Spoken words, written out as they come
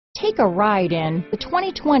Take a ride in the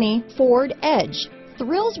 2020 Ford Edge.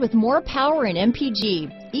 Thrills with more power and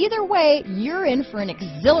MPG. Either way, you're in for an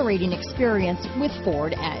exhilarating experience with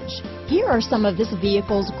Ford Edge. Here are some of this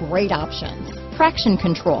vehicle's great options: traction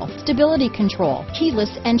control, stability control,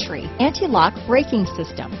 keyless entry, anti-lock braking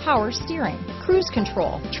system, power steering, cruise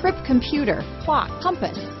control, trip computer, clock,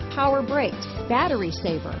 compass, power brakes, battery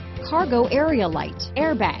saver, cargo area light,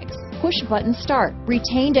 airbags, push button start,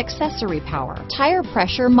 retained accessory power, tire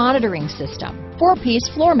pressure monitoring system, 4-piece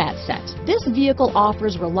floor mat set. This vehicle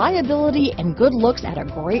offers reliability and good looks at a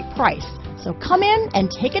great price. So come in and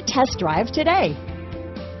take a test drive today.